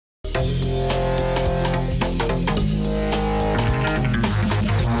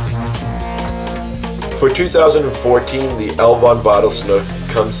For 2014, the Videl Schnook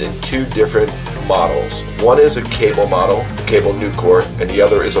comes in two different models. One is a cable model, the cable new core, and the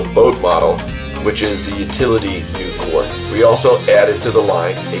other is a boat model, which is the utility new core. We also added to the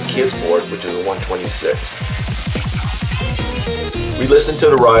line a kids board, which is a 126. We listened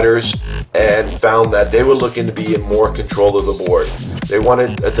to the riders and found that they were looking to be in more control of the board. They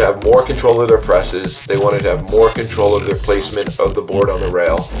wanted to have more control of their presses, they wanted to have more control of their placement of the board on the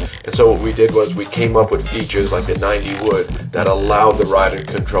rail. And so what we did was we came up with features like the 90 wood that allowed the rider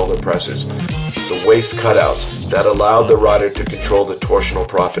to control their presses, the waist cutouts that allowed the rider to control the torsional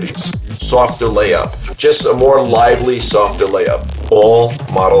properties, softer layup, just a more lively, softer layup. All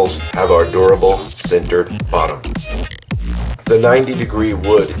models have our durable sintered bottom. The 90-degree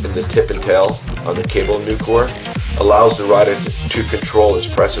wood in the tip and tail on the cable new core allows the rider to control his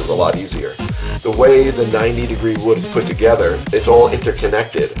presses a lot easier. The way the 90-degree wood is put together, it's all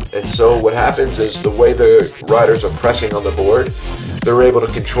interconnected, and so what happens is the way the riders are pressing on the board, they're able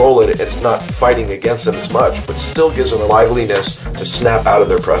to control it and it's not fighting against them as much, but still gives them a liveliness to snap out of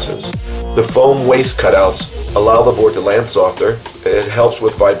their presses. The foam waist cutouts allow the board to land softer. It helps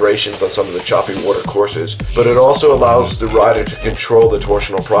with vibrations on some of the choppy water courses, but it also allows the rider to control the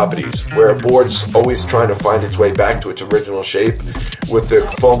torsional properties. Where a board's always trying to find its way back to its original shape, with the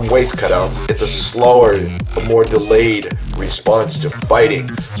foam waist cutouts, it's a slower, a more delayed response to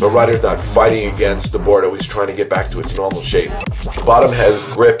fighting. So a rider's not fighting against the board, always trying to get back to its normal shape. The bottom has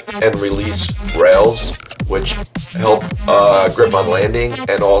grip and release rails, which help grip on landing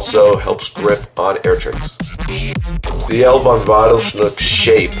and also helps grip on air tricks. The Videl Schnook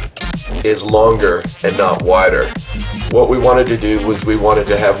shape is longer and not wider. What we wanted to do was we wanted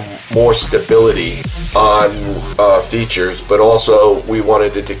to have more stability on features, but also we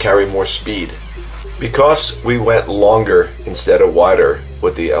wanted it to carry more speed. Because we went longer instead of wider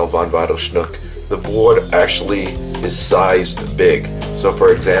with the Videl Schnook, the board actually is sized big. So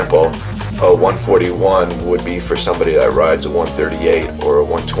for example, a 141 would be for somebody that rides a 138, or a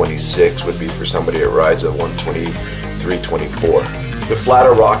 126 would be for somebody that rides a 123-24. The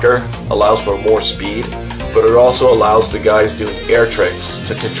flatter rocker allows for more speed, but it also allows the guys doing air tricks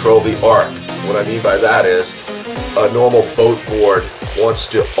to control the arc. What I mean by that is a normal boat board wants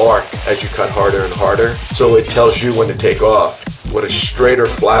to arc as you cut harder and harder, so it tells you when to take off. With a straighter,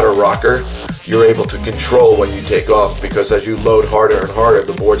 flatter rocker, you're able to control when you take off, because as you load harder and harder,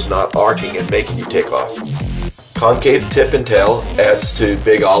 the board's not arcing and making you take off. Concave tip and tail adds to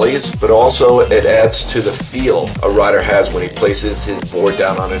big ollies, but also it adds to the feel a rider has when he places his board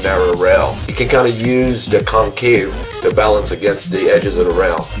down on a narrow rail. He can kind of use the concave to balance against the edges of the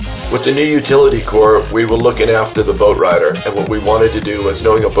rail. With the new utility core, we were looking after the boat rider, and what we wanted to do was,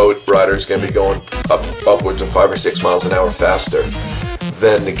 knowing a boat rider is going to be going upwards of 5 or 6 miles an hour faster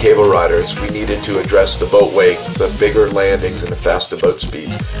than the cable riders, we needed to address the boat wake, the bigger landings, and the faster boat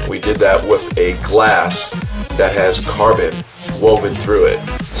speeds. We did that with a glass that has carbon woven through it.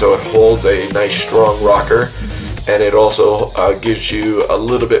 So it holds a nice strong rocker, and it also gives you a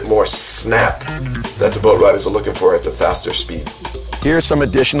little bit more snap that the boat riders are looking for at the faster speed. Here are some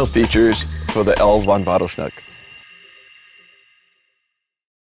additional features for the Videl Schnook.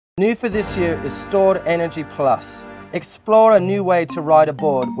 New for this year is Stored Energy Plus. Explore a new way to ride a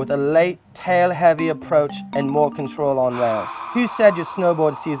board with a late, tail-heavy approach and more control on rails. Who said your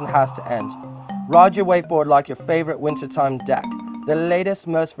snowboard season has to end? Ride your wakeboard like your favorite wintertime deck. The latest,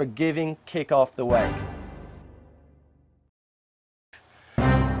 most forgiving kick off the wake.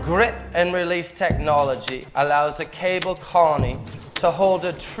 Grip and release technology allows a cable carney to hold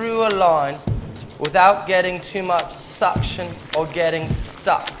a truer line without getting too much suction or getting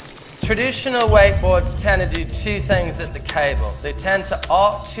stuck. Traditional wakeboards tend to do two things at the cable. They tend to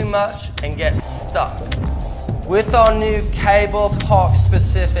arc too much and get stuck. With our new cable park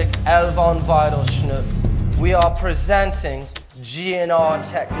specific Videl Schnook, we are presenting GNR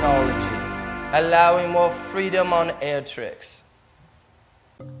technology, allowing more freedom on air tricks.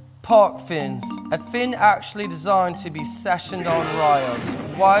 Park fins, a fin actually designed to be sessioned on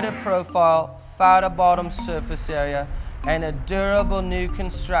rails, wider profile, fatter bottom surface area, and a durable new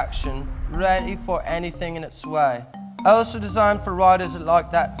construction ready for anything in its way. Also designed for riders that like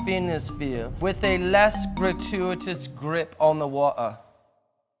that fineness feel, with a less gratuitous grip on the water.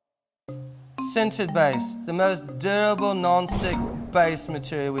 Sintered base, the most durable non-stick base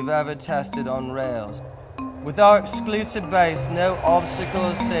material we've ever tested on rails. With our exclusive base, no obstacle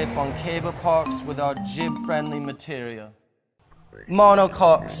is safe on cable parks with our jib-friendly material.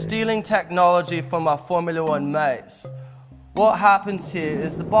 Monocoque, stealing technology from our Formula One mates. What happens here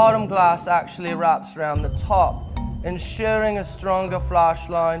is the bottom glass actually wraps around the top, ensuring a stronger flash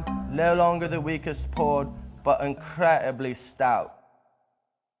line, no longer the weakest board, but incredibly stout.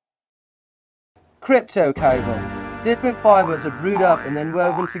 Crypto cable. Different fibers are brewed up and then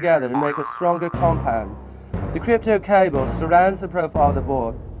woven together to make a stronger compound. The crypto cable surrounds the profile of the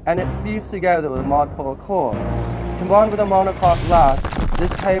board and it's fused together with a monopole core. Combined with a monocoque glass,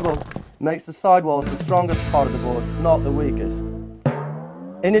 this cable makes the sidewalls the strongest part of the board, not the weakest.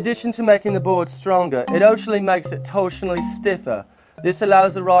 In addition to making the board stronger, it actually makes it torsionally stiffer. This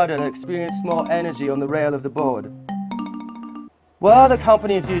allows the rider to experience more energy on the rail of the board. While other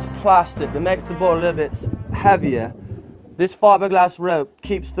companies use plastic that makes the board a little bit heavier, this fiberglass rope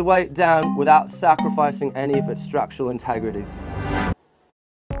keeps the weight down without sacrificing any of its structural integrities.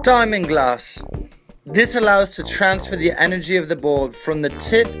 Diamond glass. This allows to transfer the energy of the board from the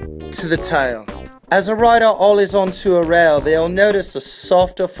tip to the tail. As a rider ollies onto a rail, they'll notice a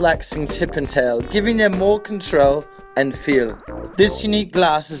softer flexing tip and tail, giving them more control and feel. This unique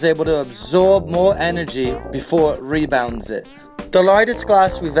glass is able to absorb more energy before it rebounds it. The lightest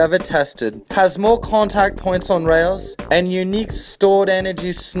glass we've ever tested has more contact points on rails and unique stored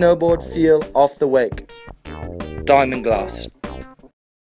energy snowboard feel off the wake. Diamond glass.